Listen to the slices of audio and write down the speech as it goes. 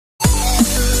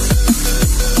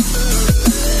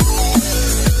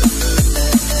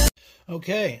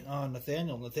Okay,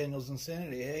 Nathaniel's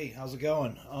Insanity. Hey, how's it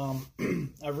going?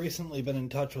 I've recently been in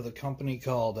touch with a company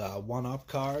called One Up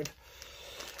Card,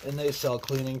 and they sell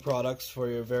cleaning products for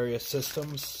your various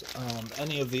systems.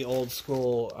 Any of the old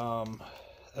school,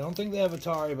 I don't think they have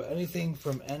Atari, but anything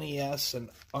from NES and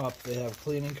up, they have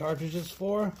cleaning cartridges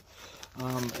for.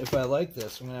 If I like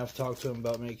this, I'm going to have to talk to them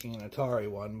about making an Atari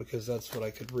one, because that's what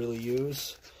I could really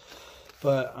use.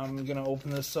 But I'm gonna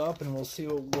open this up and we'll see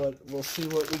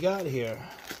what we got here.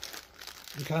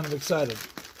 I'm kind of excited.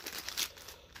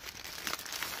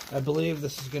 I believe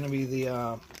this is gonna be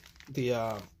the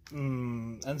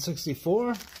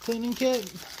N64 cleaning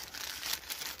kit.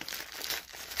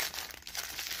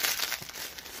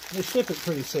 They ship it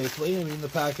pretty safely. I mean, the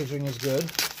packaging is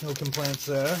good. No complaints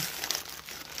there. Let's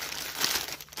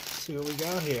see what we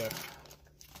got here.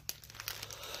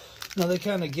 Now, they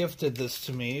kind of gifted this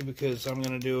to me because I'm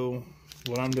going to do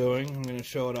what I'm doing. I'm going to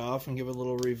show it off and give a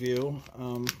little review.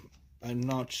 I'm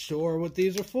not sure what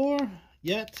these are for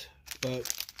yet,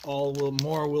 but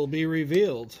more will be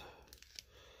revealed.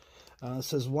 It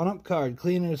says One Up Card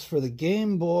cleaners for the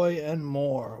Game Boy and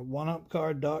more.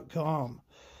 OneUpCard.com.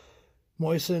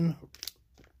 Moisten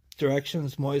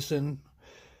directions. Moisten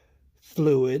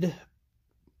fluid.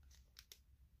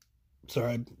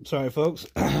 Sorry, folks.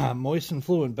 Moisten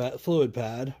fluid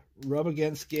pad. Rub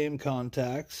against game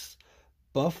contacts.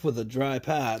 Buff with a dry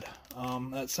pad.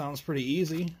 That sounds pretty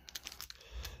easy.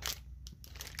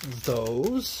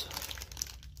 Those.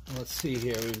 Let's see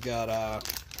here. We've got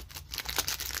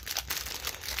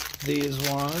these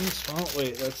ones. Oh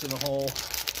wait, that's in a whole.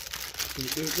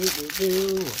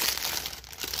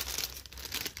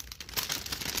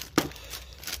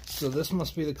 So this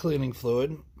must be the cleaning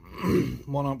fluid.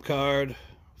 One Up Card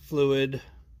fluid. It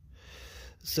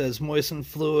says moisten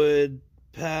fluid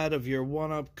pad of your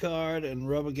One Up Card and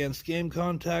rub against game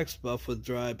contacts. Buff with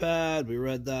dry pad. We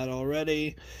read that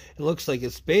already. It looks like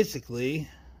it's basically.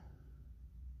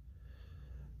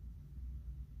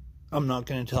 I'm not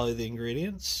going to tell you the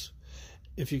ingredients.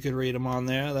 If you could read them on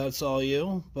there, that's all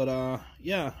you. But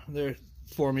yeah, their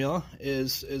formula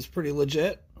is pretty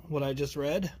legit. What I just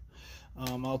read.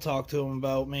 I'll talk to them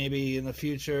about maybe in the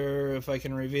future if I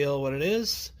can reveal what it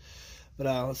is. But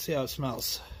let's see how it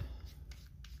smells.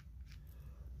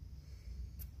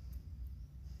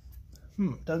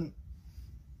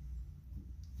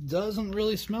 Doesn't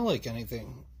really smell like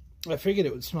anything. I figured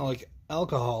it would smell like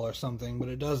alcohol or something, but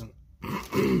it doesn't.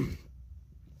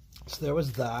 So there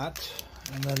was that.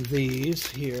 And then these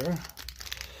here.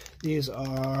 These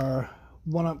are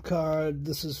One Up Card.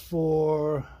 This is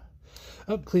for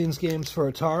cleans games for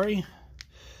Atari,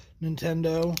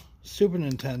 Nintendo, Super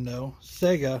Nintendo,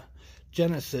 Sega,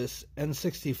 Genesis,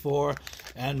 N64,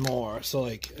 and more. So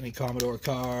like any Commodore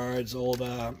cards, old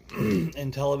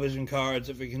Intellivision cards.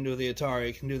 If it can do the Atari,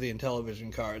 it can do the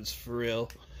Intellivision cards for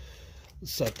real.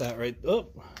 Let's set that right. Oh,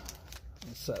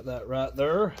 let's set that right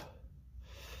there.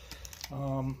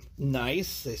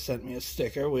 Nice. They sent me a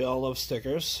sticker. We all love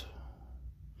stickers.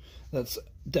 That's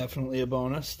definitely a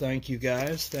bonus. Thank you,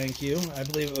 guys. Thank you. I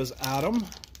believe it was Adam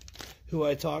who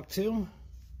I talked to.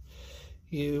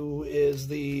 He is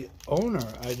the owner,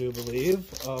 I do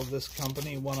believe, of this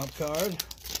company, One Up Card.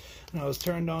 And I was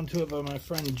turned on to it by my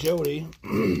friend Jody,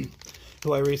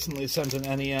 who I recently sent an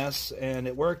NES, and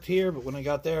it worked here, but when I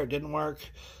got there, it didn't work.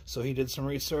 So he did some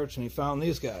research, and he found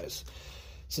these guys.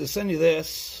 So they send you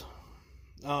this.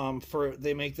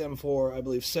 They make them for, I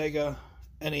believe, Sega,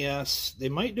 NES. They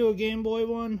might do a Game Boy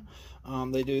one.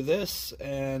 They do this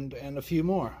and a few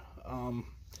more.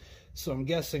 So I'm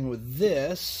guessing with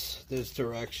this, there's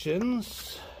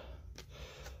directions.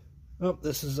 Oh,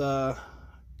 this is a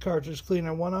cartridge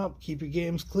cleaner 1-Up. Keep your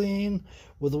games clean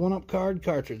with the 1-Up Card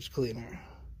cartridge cleaner.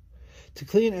 To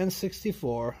clean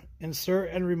N64, insert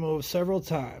and remove several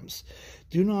times.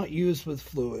 Do not use with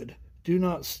fluid. Do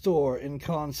not store in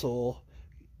console.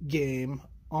 Game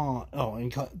on. Oh,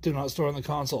 do not store in the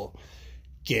console.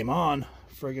 Game on.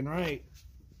 Friggin' right.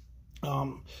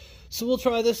 So we'll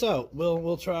try this out.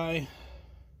 We'll try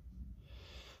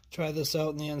this out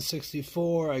in the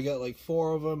N64. I got like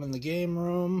 4 of them in the game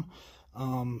room.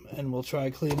 And we'll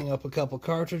try cleaning up a couple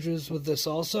cartridges with this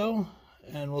also.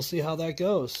 And we'll see how that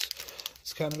goes.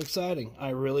 It's kind of exciting.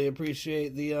 I really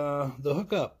appreciate the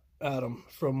hookup, Adam,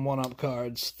 from One Up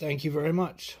Cards. Thank you very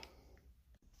much.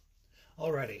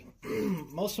 Alrighty,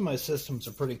 most of my systems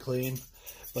are pretty clean,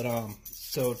 but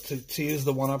so to use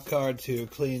the One Up Card to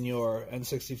clean your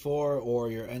N64 or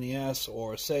your NES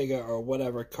or Sega or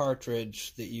whatever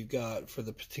cartridge that you got for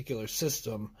the particular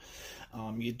system,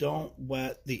 you don't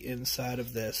wet the inside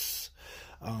of this.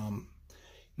 You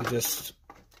just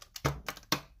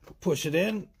push it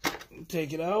in,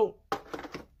 take it out,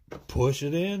 push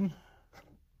it in,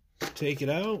 take it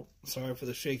out. Sorry for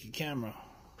the shaky camera.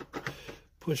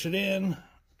 Push it in,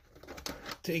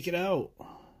 take it out.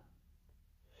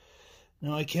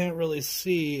 Now I can't really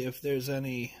see if there's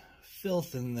any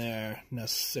filth in there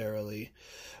necessarily.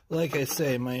 Like I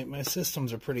say, my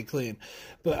systems are pretty clean,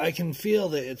 but I can feel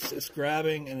that it's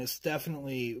grabbing, and it's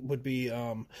definitely would be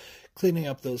cleaning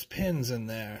up those pins in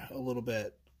there a little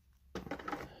bit.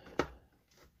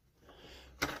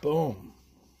 Boom.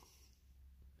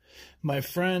 My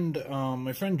friend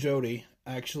Jody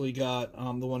actually got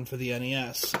the one for the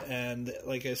NES, and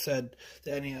like I said,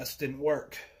 the NES didn't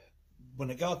work when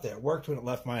it got there. It worked when it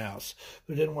left my house,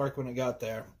 but it didn't work when it got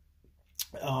there.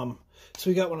 So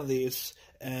we got one of these,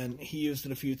 and he used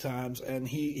it a few times, and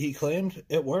he claimed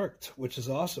it worked, which is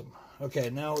awesome. Okay,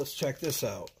 now let's check this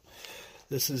out.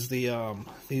 This is the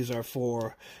these are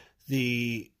for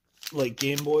the like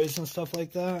Game Boys and stuff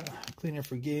like that. Cleaner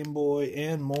for Game Boy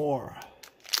and more.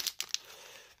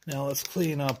 Now let's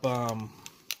clean up.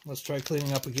 Let's try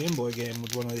cleaning up a Game Boy game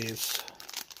with one of these.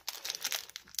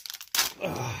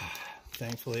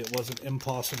 Thankfully, it wasn't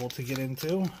impossible to get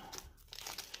into.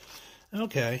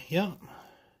 Okay, yeah.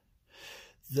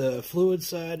 The fluid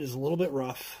side is a little bit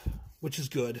rough, which is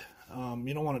good.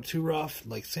 You don't want it too rough,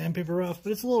 like sandpaper rough,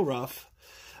 but it's a little rough.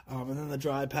 And then the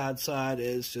dry pad side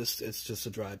is just a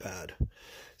dry pad.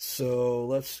 So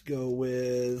let's go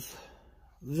with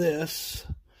this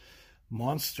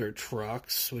Monster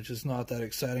Trucks, which is not that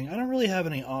exciting. I don't really have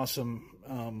any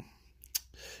awesome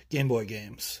Game Boy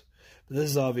games, but this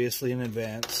is obviously an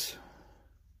advance.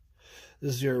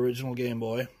 This is your original Game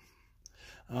Boy.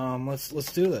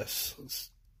 Let's do this. Let's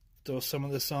throw some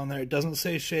of this on there. It doesn't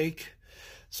say shake,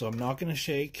 so I'm not going to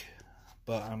shake,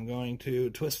 but I'm going to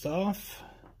twist off.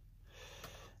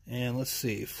 And let's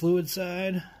see, fluid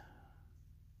side.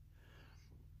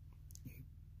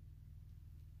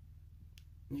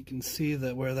 You can see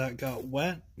that where that got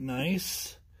wet,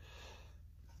 nice.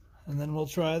 And then we'll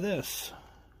try this.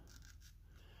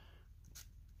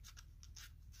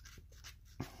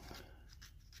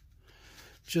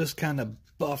 Just kind of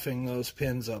buffing those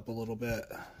pins up a little bit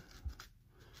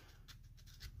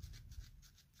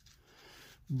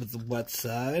with the wet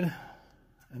side.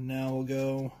 And now we'll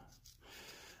go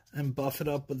and buff it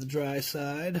up with the dry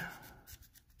side.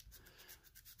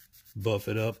 Buff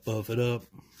it up, buff it up.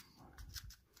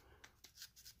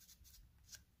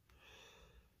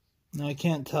 Now I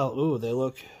can't tell, ooh, they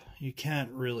look, you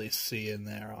can't really see in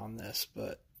there on this,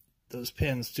 but those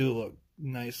pins do look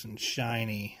nice and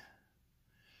shiny.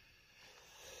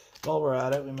 While we're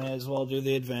at it, we may as well do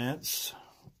the advance,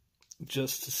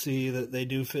 just to see that they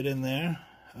do fit in there.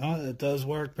 Oh, it does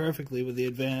work perfectly with the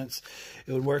advance.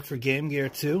 It would work for Game Gear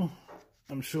too,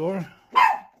 I'm sure.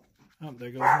 Oh,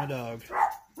 there goes my dog.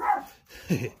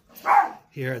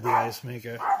 Here at the ice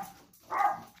maker.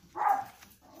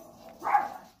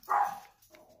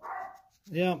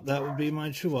 Yep, that would be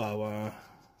my Chihuahua.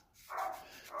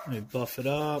 Let me buff it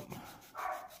up.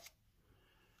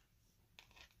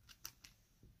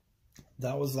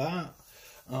 That was that.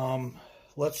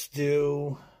 Let's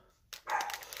do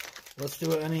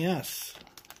an NES.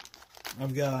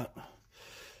 I've got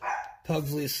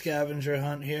Pugsley's Scavenger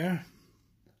Hunt here.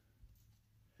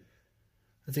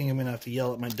 I think I'm going to have to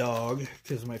yell at my dog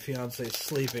because my fiance's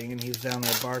sleeping and he's down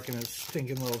there barking his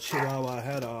stinking little Chihuahua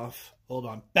head off. Hold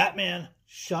on. Batman,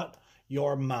 shut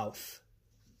your mouth.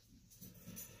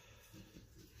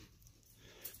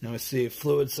 Now we see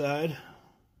fluid side.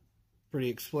 Pretty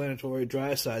explanatory.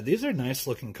 Dry side. These are nice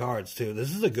looking cards too.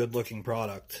 This is a good looking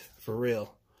product. For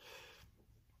real.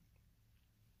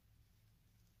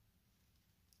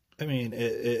 I mean,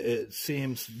 it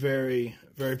seems very,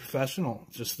 very professional,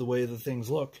 just the way the things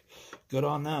look. Good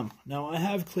on them. Now, I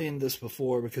have cleaned this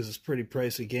before because it's a pretty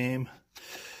pricey game,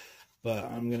 but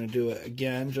I'm going to do it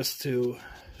again just to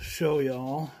show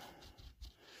y'all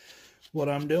what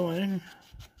I'm doing.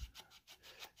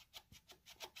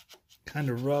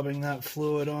 Kind of rubbing that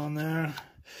fluid on there.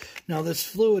 Now, this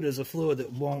fluid is a fluid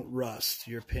that won't rust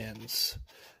your pins.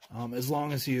 As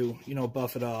long as you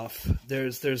buff it off.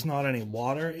 There's not any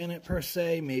water in it per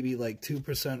se, maybe like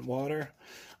 2% water.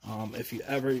 If you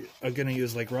ever are going to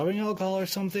use like rubbing alcohol or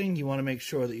something, you want to make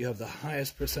sure that you have the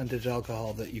highest percentage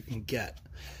alcohol that you can get,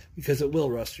 because it will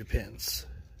rust your pins.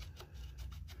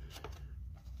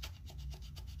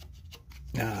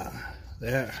 Ah,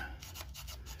 there.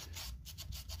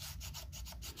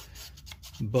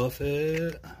 Buff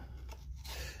it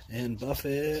and buff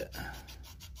it.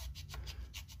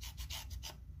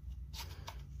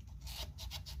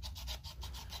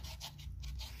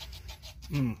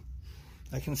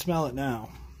 I can smell it now.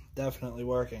 Definitely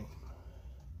working.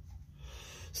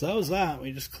 So that was that.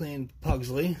 We just cleaned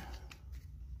Pugsley.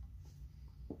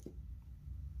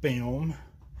 Boom.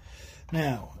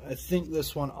 Now, I think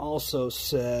this one also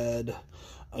said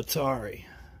Atari.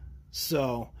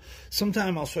 So,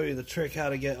 sometime I'll show you the trick how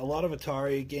to get... A lot of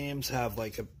Atari games have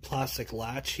like a plastic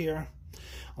latch here.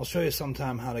 I'll show you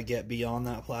sometime how to get beyond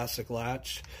that plastic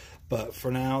latch. But for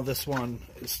now, this one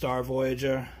is Star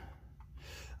Voyager,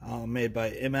 made by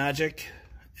Imagic.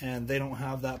 And they don't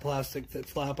have that plastic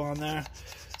flap on there.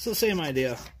 So, same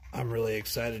idea. I'm really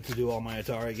excited to do all my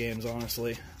Atari games,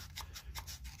 honestly.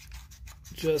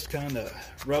 Just kind of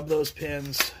rub those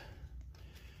pins.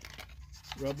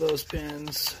 Rub those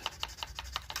pins.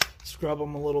 Scrub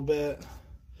them a little bit.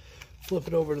 Flip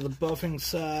it over to the buffing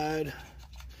side.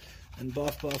 And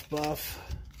buff, buff, buff.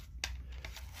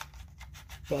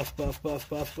 Buff, buff, buff,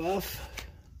 buff, buff.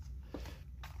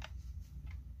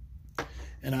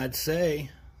 And I'd say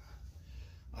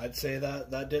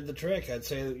that did the trick. I'd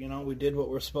say that, you know, we did what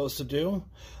we're supposed to do.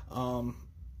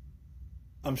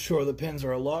 I'm sure the pins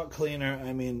are a lot cleaner.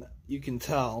 I mean, you can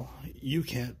tell. You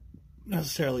can't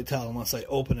necessarily tell unless I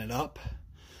open it up.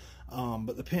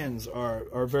 But the pins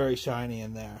are very shiny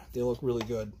in there. They look really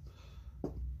good.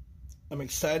 I'm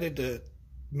excited to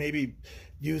maybe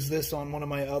use this on one of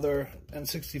my other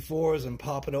N64s and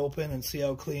pop it open and see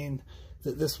how clean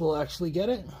that this will actually get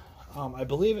it. I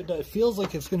believe it does. It feels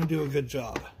like it's going to do a good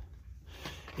job.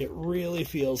 It really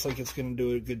feels like it's going to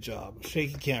do a good job.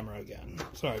 Shaky camera again.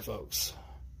 Sorry, folks.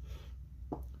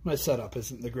 My setup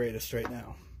isn't the greatest right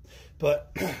now.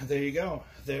 But there you go.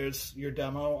 There's your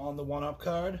demo on the 1-Up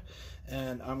card.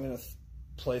 And I'm going to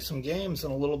play some games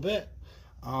in a little bit.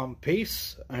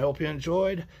 Peace. I hope you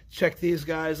enjoyed. Check these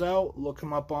guys out. Look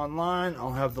them up online.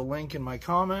 I'll have the link in my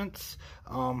comments.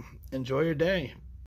 Enjoy your day.